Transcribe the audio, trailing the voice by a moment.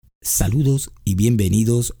Saludos y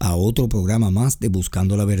bienvenidos a otro programa más de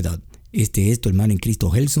Buscando la Verdad. Este es tu hermano en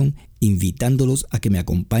Cristo Gelson, invitándolos a que me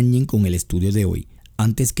acompañen con el estudio de hoy.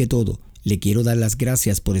 Antes que todo, le quiero dar las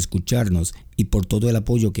gracias por escucharnos y por todo el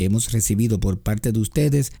apoyo que hemos recibido por parte de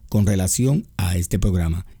ustedes con relación a este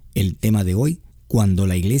programa. El tema de hoy, cuando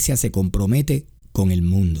la Iglesia se compromete con el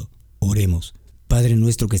mundo. Oremos. Padre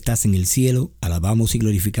nuestro que estás en el cielo, alabamos y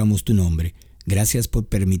glorificamos tu nombre. Gracias por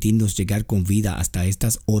permitirnos llegar con vida hasta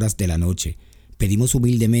estas horas de la noche. Pedimos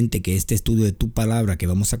humildemente que este estudio de tu palabra que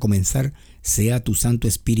vamos a comenzar sea tu Santo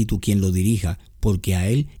Espíritu quien lo dirija, porque a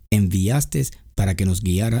Él enviaste para que nos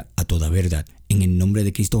guiara a toda verdad. En el nombre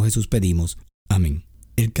de Cristo Jesús pedimos. Amén.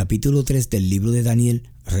 El capítulo 3 del libro de Daniel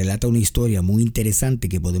relata una historia muy interesante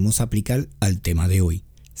que podemos aplicar al tema de hoy.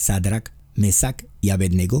 Sadrac, Mesac y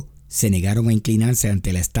Abednego se negaron a inclinarse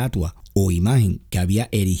ante la estatua o imagen que había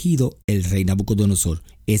erigido el rey Nabucodonosor.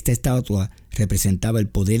 Esta estatua representaba el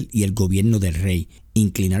poder y el gobierno del rey.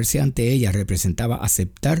 Inclinarse ante ella representaba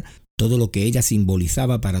aceptar todo lo que ella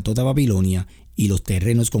simbolizaba para toda Babilonia y los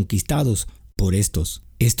terrenos conquistados por estos.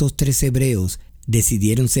 Estos tres hebreos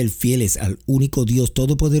decidieron ser fieles al único Dios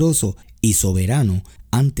todopoderoso y soberano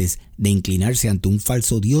antes de inclinarse ante un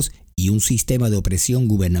falso Dios y un sistema de opresión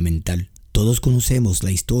gubernamental. Todos conocemos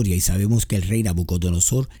la historia y sabemos que el rey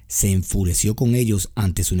Nabucodonosor se enfureció con ellos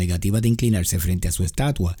ante su negativa de inclinarse frente a su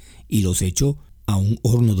estatua y los echó a un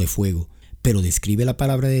horno de fuego. Pero describe la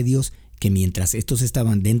palabra de Dios que mientras estos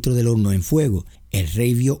estaban dentro del horno en fuego, el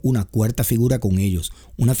rey vio una cuarta figura con ellos,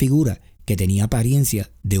 una figura que tenía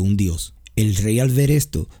apariencia de un dios. El rey al ver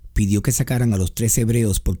esto pidió que sacaran a los tres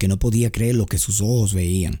hebreos porque no podía creer lo que sus ojos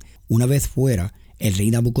veían. Una vez fuera, el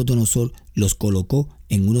rey Nabucodonosor los colocó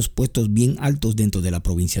en unos puestos bien altos dentro de la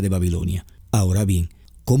provincia de Babilonia. Ahora bien,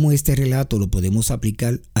 ¿cómo este relato lo podemos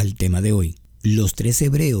aplicar al tema de hoy? Los tres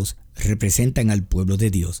hebreos representan al pueblo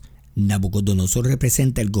de Dios. Nabucodonosor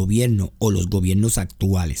representa el gobierno o los gobiernos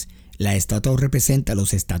actuales. La estatua representa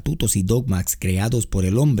los estatutos y dogmas creados por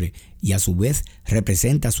el hombre y a su vez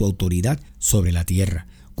representa su autoridad sobre la tierra.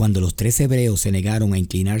 Cuando los tres hebreos se negaron a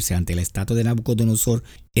inclinarse ante la estatua de Nabucodonosor,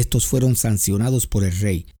 estos fueron sancionados por el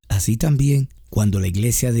rey. Así también, cuando la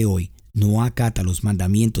iglesia de hoy no acata los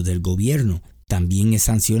mandamientos del gobierno, también es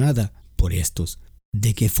sancionada por estos.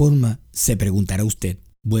 ¿De qué forma? Se preguntará usted.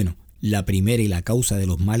 Bueno, la primera y la causa de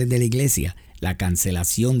los males de la iglesia, la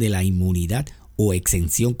cancelación de la inmunidad o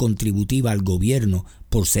exención contributiva al gobierno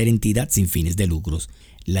por ser entidad sin fines de lucros.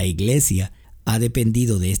 La iglesia ha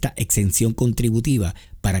dependido de esta exención contributiva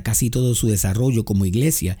para casi todo su desarrollo como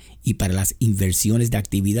iglesia y para las inversiones de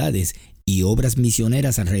actividades y obras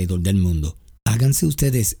misioneras alrededor del mundo. Háganse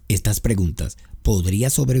ustedes estas preguntas. ¿Podría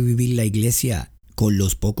sobrevivir la iglesia con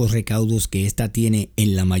los pocos recaudos que ésta tiene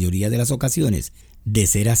en la mayoría de las ocasiones? De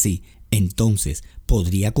ser así, entonces,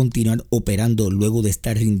 ¿podría continuar operando luego de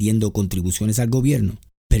estar rindiendo contribuciones al gobierno?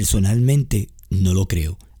 Personalmente, no lo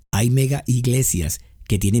creo. Hay mega iglesias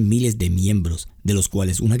que tienen miles de miembros, de los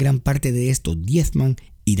cuales una gran parte de estos diezman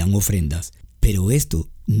y dan ofrendas. Pero esto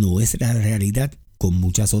no es la realidad con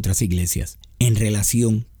muchas otras iglesias. En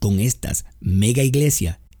relación con estas mega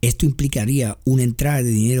iglesias, esto implicaría una entrada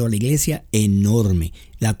de dinero a la iglesia enorme,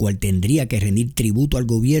 la cual tendría que rendir tributo al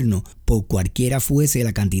gobierno por cualquiera fuese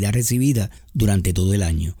la cantidad recibida durante todo el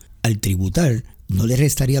año. Al tributar, no le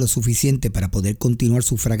restaría lo suficiente para poder continuar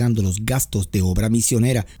sufragando los gastos de obra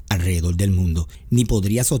misionera alrededor del mundo, ni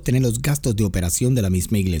podría sostener los gastos de operación de la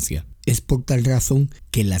misma iglesia. Es por tal razón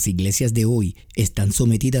que las iglesias de hoy están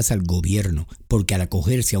sometidas al gobierno, porque al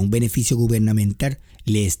acogerse a un beneficio gubernamental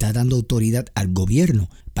le está dando autoridad al gobierno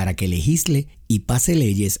para que legisle y pase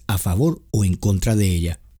leyes a favor o en contra de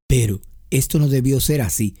ella. Pero esto no debió ser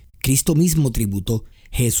así. Cristo mismo tributó.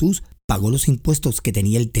 Jesús pagó los impuestos que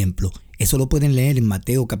tenía el templo. Eso lo pueden leer en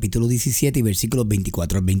Mateo capítulo 17 y versículos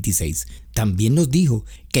 24 al 26. También nos dijo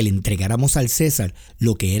que le entregáramos al César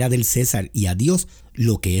lo que era del César y a Dios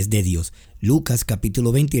lo que es de Dios. Lucas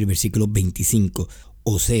capítulo 20 y el versículo 25.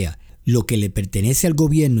 O sea, lo que le pertenece al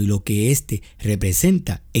gobierno y lo que éste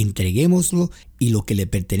representa, entreguémoslo, y lo que le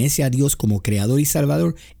pertenece a Dios como Creador y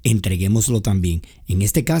Salvador, entreguémoslo también. En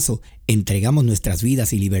este caso, entregamos nuestras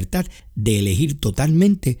vidas y libertad de elegir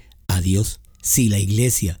totalmente a Dios. Si la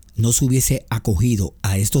iglesia no se hubiese acogido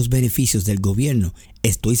a estos beneficios del gobierno,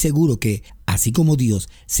 estoy seguro que, así como Dios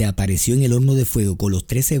se apareció en el horno de fuego con los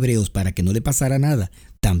tres hebreos para que no le pasara nada,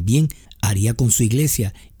 también haría con su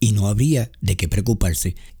iglesia y no habría de qué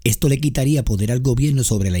preocuparse. Esto le quitaría poder al gobierno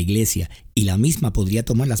sobre la iglesia y la misma podría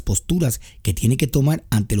tomar las posturas que tiene que tomar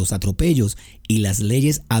ante los atropellos y las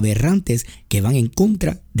leyes aberrantes que van en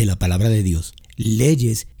contra de la palabra de Dios.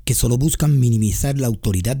 Leyes que que solo buscan minimizar la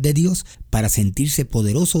autoridad de Dios para sentirse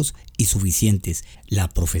poderosos y suficientes. La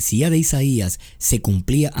profecía de Isaías se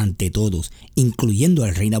cumplía ante todos, incluyendo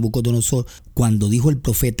al rey Nabucodonosor, cuando dijo el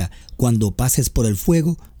profeta: cuando pases por el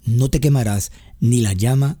fuego, no te quemarás, ni la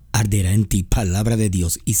llama arderá en ti. Palabra de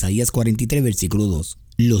Dios. Isaías 43, versículo 2.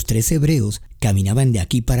 Los 3 hebreos caminaban de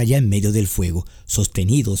aquí para allá en medio del fuego,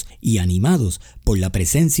 sostenidos y animados por la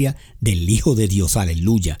presencia del Hijo de Dios.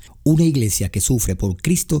 Aleluya. Una iglesia que sufre por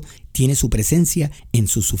Cristo tiene su presencia en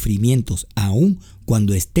sus sufrimientos, aun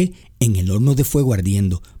cuando esté en el horno de fuego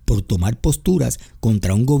ardiendo, por tomar posturas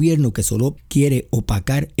contra un gobierno que solo quiere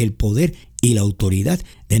opacar el poder y la autoridad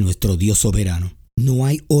de nuestro Dios soberano. No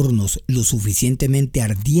hay hornos lo suficientemente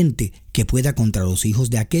ardiente que pueda contra los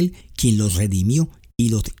hijos de aquel quien los redimió y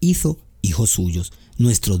los hizo hijos suyos.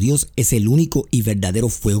 Nuestro Dios es el único y verdadero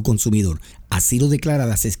fuego consumidor. Así lo declara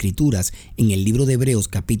las Escrituras en el libro de Hebreos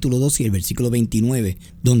capítulo 2 y el versículo 29,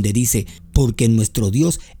 donde dice: porque nuestro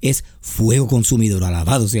Dios es fuego consumidor.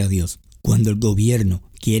 Alabado sea Dios. Cuando el gobierno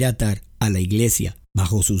quiere atar a la iglesia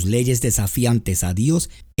bajo sus leyes desafiantes a Dios,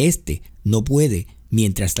 este no puede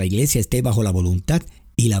mientras la iglesia esté bajo la voluntad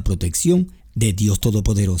y la protección de Dios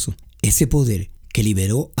Todopoderoso. Ese poder que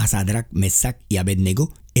liberó a Sadrach, Mesach y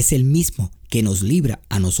Abednego es el mismo que nos libra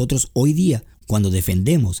a nosotros hoy día cuando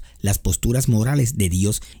defendemos las posturas morales de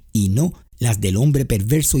Dios y no las del hombre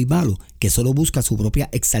perverso y malo que solo busca su propia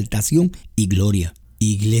exaltación y gloria.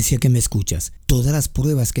 Iglesia que me escuchas, todas las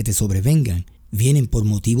pruebas que te sobrevengan vienen por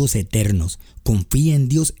motivos eternos. Confía en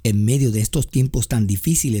Dios en medio de estos tiempos tan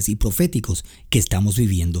difíciles y proféticos que estamos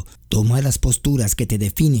viviendo. Toma las posturas que te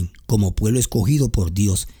definen como pueblo escogido por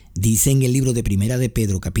Dios. Dice en el libro de Primera de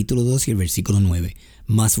Pedro, capítulo 2 y el versículo 9: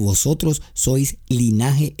 mas vosotros sois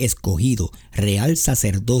linaje escogido, real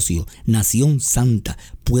sacerdocio, nación santa,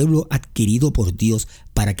 pueblo adquirido por Dios,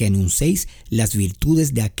 para que anunciéis las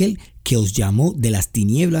virtudes de aquel que os llamó de las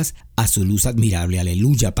tinieblas a su luz admirable.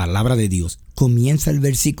 Aleluya, palabra de Dios. Comienza el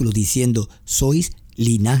versículo diciendo: sois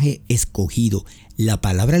linaje escogido. La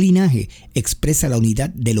palabra linaje expresa la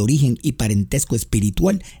unidad del origen y parentesco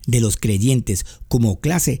espiritual de los creyentes como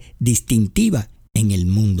clase distintiva en el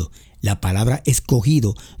mundo. La palabra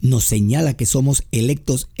escogido nos señala que somos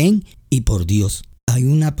electos en y por Dios. Hay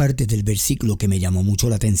una parte del versículo que me llamó mucho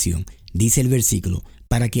la atención. Dice el versículo: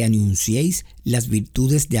 para que anunciéis las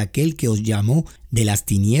virtudes de aquel que os llamó de las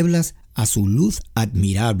tinieblas a su luz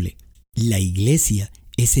admirable. La iglesia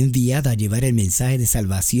es enviada a llevar el mensaje de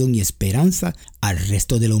salvación y esperanza al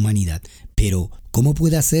resto de la humanidad. Pero, ¿cómo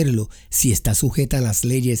puede hacerlo si está sujeta a las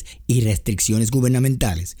leyes y restricciones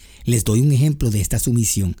gubernamentales? Les doy un ejemplo de esta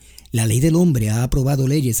sumisión. La ley del hombre ha aprobado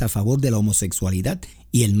leyes a favor de la homosexualidad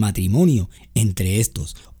y el matrimonio entre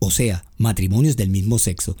estos, o sea, matrimonios del mismo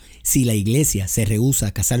sexo. Si la iglesia se rehúsa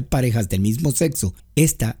a casar parejas del mismo sexo,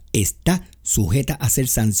 esta está sujeta a ser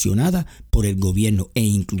sancionada por el gobierno e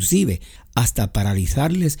inclusive hasta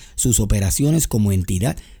paralizarles sus operaciones como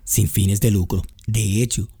entidad sin fines de lucro. De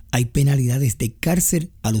hecho, hay penalidades de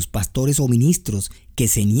cárcel a los pastores o ministros que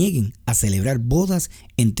se nieguen a celebrar bodas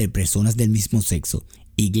entre personas del mismo sexo.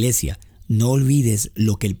 Iglesia, no olvides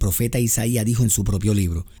lo que el profeta Isaías dijo en su propio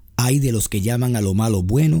libro: hay de los que llaman a lo malo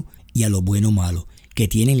bueno y a lo bueno malo, que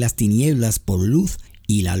tienen las tinieblas por luz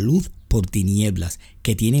y la luz por tinieblas,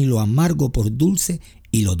 que tienen lo amargo por dulce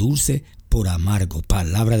y lo dulce por amargo.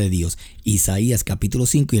 Palabra de Dios. Isaías capítulo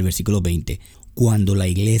 5 y el versículo 20. Cuando la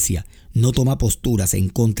iglesia no toma posturas en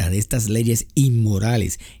contra de estas leyes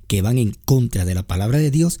inmorales que van en contra de la palabra de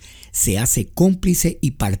Dios, se hace cómplice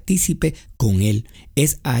y partícipe con él.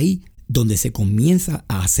 Es ahí donde se comienza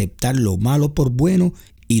a aceptar lo malo por bueno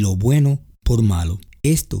y lo bueno por malo.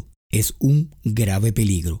 Esto es un grave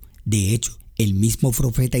peligro. De hecho, el mismo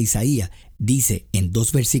profeta Isaías dice en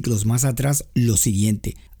 2 versículos más atrás lo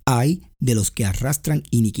siguiente: hay de los que arrastran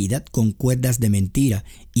iniquidad con cuerdas de mentira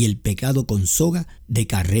y el pecado con soga de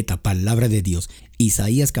carreta. Palabra de Dios.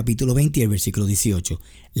 Isaías capítulo 20 y el versículo 18.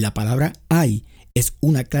 La palabra hay es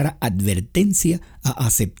una clara advertencia a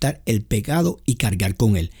aceptar el pecado y cargar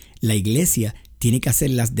con él. La iglesia tiene que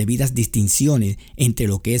hacer las debidas distinciones entre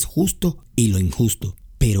lo que es justo y lo injusto.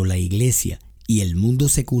 Pero la iglesia y el mundo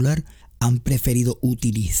secular han preferido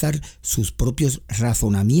utilizar sus propios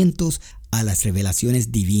razonamientos a las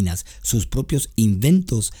revelaciones divinas, sus propios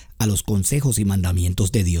inventos a los consejos y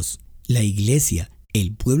mandamientos de Dios. La iglesia,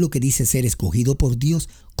 el pueblo que dice ser escogido por Dios,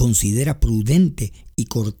 considera prudente y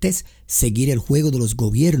cortés seguir el juego de los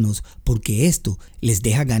gobiernos porque esto les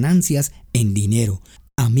deja ganancias en dinero.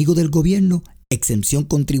 Amigo del gobierno, exención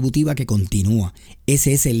contributiva que continúa.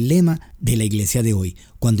 Ese es el lema de la iglesia de hoy.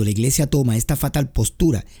 Cuando la iglesia toma esta fatal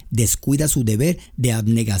postura, descuida su deber de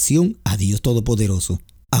abnegación a Dios Todopoderoso.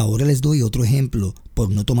 Ahora les doy otro ejemplo por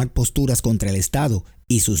no tomar posturas contra el Estado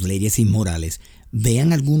y sus leyes inmorales.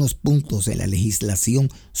 Vean algunos puntos en la legislación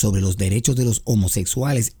sobre los derechos de los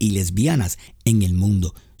homosexuales y lesbianas en el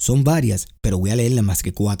mundo. Son varias, pero voy a leerlas más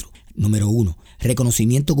que 4. Número 1.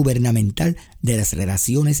 Reconocimiento gubernamental de las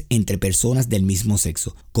relaciones entre personas del mismo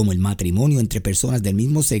sexo, como el matrimonio entre personas del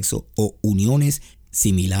mismo sexo o uniones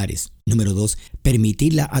similares. Número 2.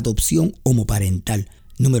 Permitir la adopción homoparental.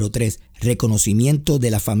 Número 3. Reconocimiento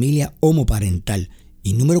de la familia homoparental.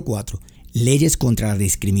 Y número 4. Leyes contra la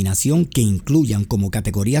discriminación que incluyan como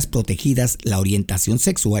categorías protegidas la orientación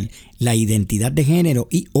sexual, la identidad de género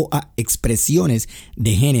y o expresiones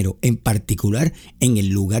de género, en particular en el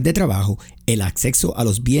lugar de trabajo, el acceso a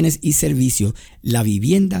los bienes y servicios, la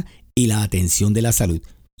vivienda y la atención de la salud.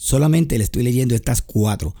 Solamente le estoy leyendo estas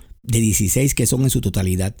 4 de 16 que son en su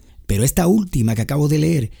totalidad, pero esta última que acabo de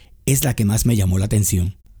leer es la que más me llamó la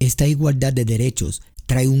atención. Esta igualdad de derechos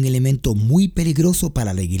trae un elemento muy peligroso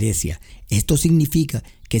para la iglesia. Esto significa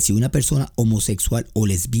que si una persona homosexual o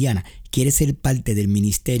lesbiana quiere ser parte del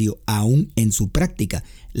ministerio aún en su práctica,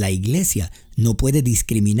 la iglesia no puede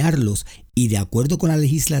discriminarlos y de acuerdo con la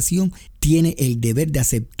legislación tiene el deber de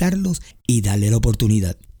aceptarlos y darle la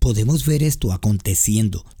oportunidad. Podemos ver esto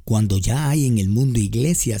aconteciendo cuando ya hay en el mundo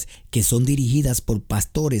iglesias que son dirigidas por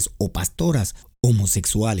pastores o pastoras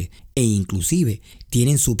homosexuales e inclusive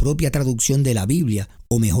tienen su propia traducción de la Biblia,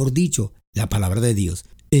 o mejor dicho, la Palabra de Dios.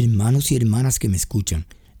 Hermanos y hermanas que me escuchan,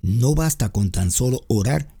 no basta con tan solo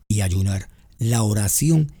orar y ayunar. La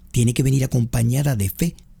oración tiene que venir acompañada de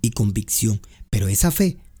fe y convicción, pero esa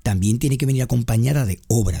fe también tiene que venir acompañada de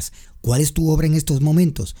obras. ¿Cuál es tu obra en estos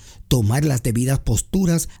momentos? Tomar las debidas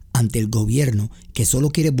posturas ante el gobierno que solo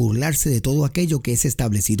quiere burlarse de todo aquello que es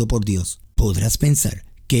establecido por Dios. Podrás pensar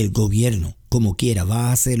que el gobierno, como quiera, va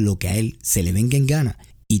a hacer lo que a él se le venga en gana,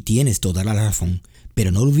 y tienes toda la razón.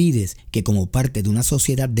 Pero no olvides que como parte de una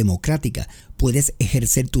sociedad democrática puedes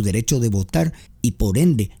ejercer tu derecho de votar y por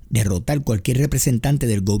ende derrotar cualquier representante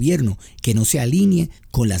del gobierno que no se alinee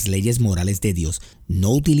con las leyes morales de Dios.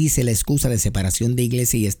 No utilice la excusa de separación de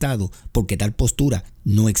iglesia y Estado porque tal postura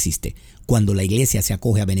no existe. Cuando la iglesia se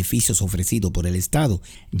acoge a beneficios ofrecidos por el Estado,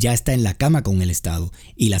 ya está en la cama con el Estado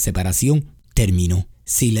y la separación terminó.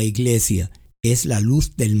 Si la iglesia es la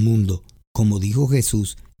luz del mundo, como dijo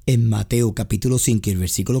Jesús en Mateo capítulo 5 y el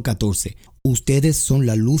versículo 14, ustedes son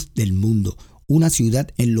la luz del mundo. Una ciudad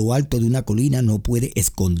en lo alto de una colina no puede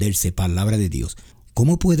esconderse. Palabra de Dios.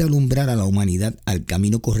 ¿Cómo puede alumbrar a la humanidad al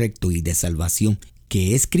camino correcto y de salvación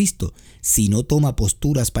que es Cristo si no toma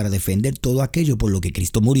posturas para defender todo aquello por lo que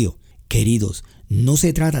Cristo murió? Queridos, no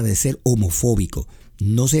se trata de ser homofóbico.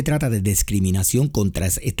 No se trata de discriminación contra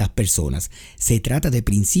estas personas, se trata de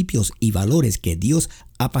principios y valores que Dios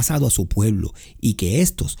ha pasado a su pueblo y que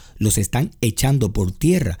estos los están echando por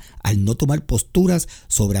tierra al no tomar posturas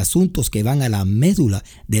sobre asuntos que van a la médula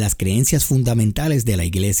de las creencias fundamentales de la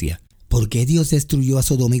iglesia. ¿Por qué Dios destruyó a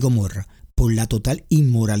Sodoma y Gomorra? Por la total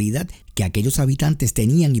inmoralidad que aquellos habitantes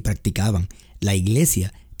tenían y practicaban. La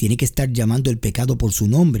iglesia tiene que estar llamando el pecado por su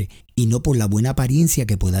nombre y no por la buena apariencia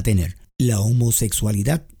que pueda tener. La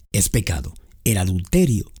homosexualidad es pecado, el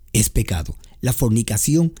adulterio es pecado, la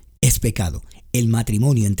fornicación es pecado, el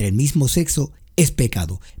matrimonio entre el mismo sexo es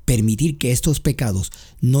pecado. Permitir que estos pecados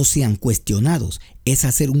no sean cuestionados es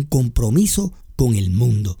hacer un compromiso con el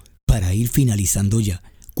mundo. Para ir finalizando ya,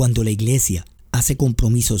 cuando la iglesia hace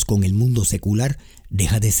compromisos con el mundo secular,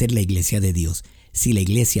 deja de ser la iglesia de Dios. Si la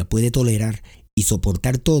iglesia puede tolerar y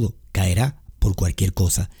soportar todo, caerá por cualquier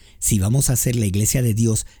cosa. Si vamos a hacer la iglesia de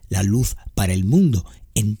Dios la luz para el mundo,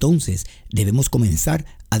 entonces debemos comenzar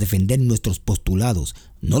a defender nuestros postulados,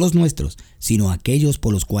 no los nuestros, sino aquellos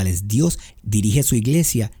por los cuales Dios dirige su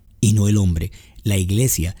iglesia y no el hombre. La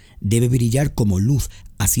iglesia debe brillar como luz,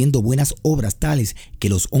 haciendo buenas obras tales que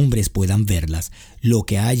los hombres puedan verlas. Lo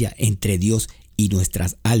que haya entre Dios y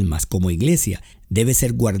nuestras almas como iglesia debe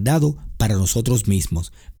ser guardado para nosotros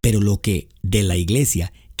mismos, pero lo que de la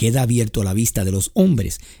iglesia queda abierto a la vista de los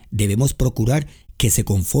hombres, debemos procurar que se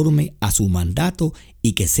conforme a su mandato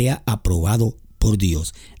y que sea aprobado por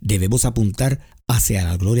Dios. Debemos apuntar hacia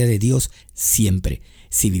la gloria de Dios siempre.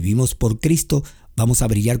 Si vivimos por Cristo, vamos a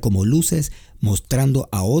brillar como luces, mostrando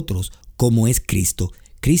a otros cómo es Cristo.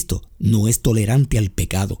 Cristo no es tolerante al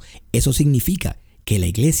pecado. Eso significa que la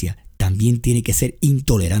iglesia también tiene que ser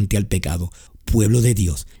intolerante al pecado. Pueblo de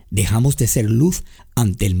Dios, dejamos de ser luz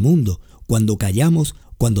ante el mundo cuando callamos,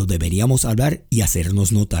 cuando deberíamos hablar y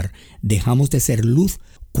hacernos notar. Dejamos de ser luz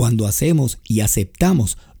cuando hacemos y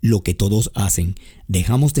aceptamos lo que todos hacen.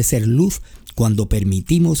 Dejamos de ser luz cuando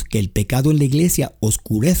permitimos que el pecado en la iglesia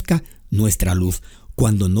oscurezca nuestra luz.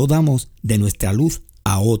 Cuando no damos de nuestra luz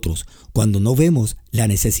a otros cuando no vemos la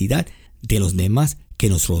necesidad de los demás que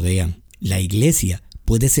nos rodean. La iglesia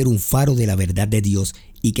puede ser un faro de la verdad de Dios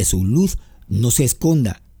y que su luz no se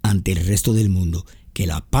esconda ante el resto del mundo. Que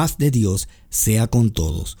la paz de Dios sea con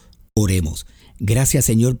todos. Oremos. Gracias,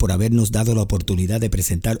 Señor, por habernos dado la oportunidad de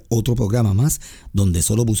presentar otro programa más donde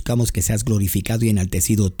solo buscamos que seas glorificado y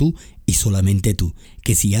enaltecido tú y solamente tú.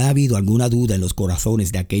 Que si ha habido alguna duda en los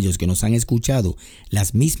corazones de aquellos que nos han escuchado,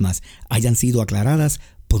 las mismas hayan sido aclaradas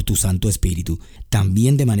por tu Santo Espíritu.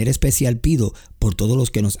 También de manera especial pido por todos los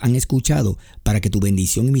que nos han escuchado para que tu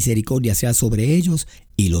bendición y misericordia sea sobre ellos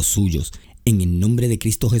y los suyos. En el nombre de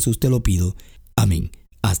Cristo Jesús te lo pido. Amén.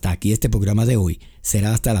 Hasta aquí este programa de hoy.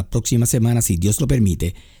 Será hasta la próxima semana si Dios lo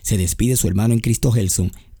permite. Se despide su hermano en Cristo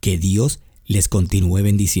Gelson. Que Dios les continúe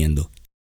bendiciendo.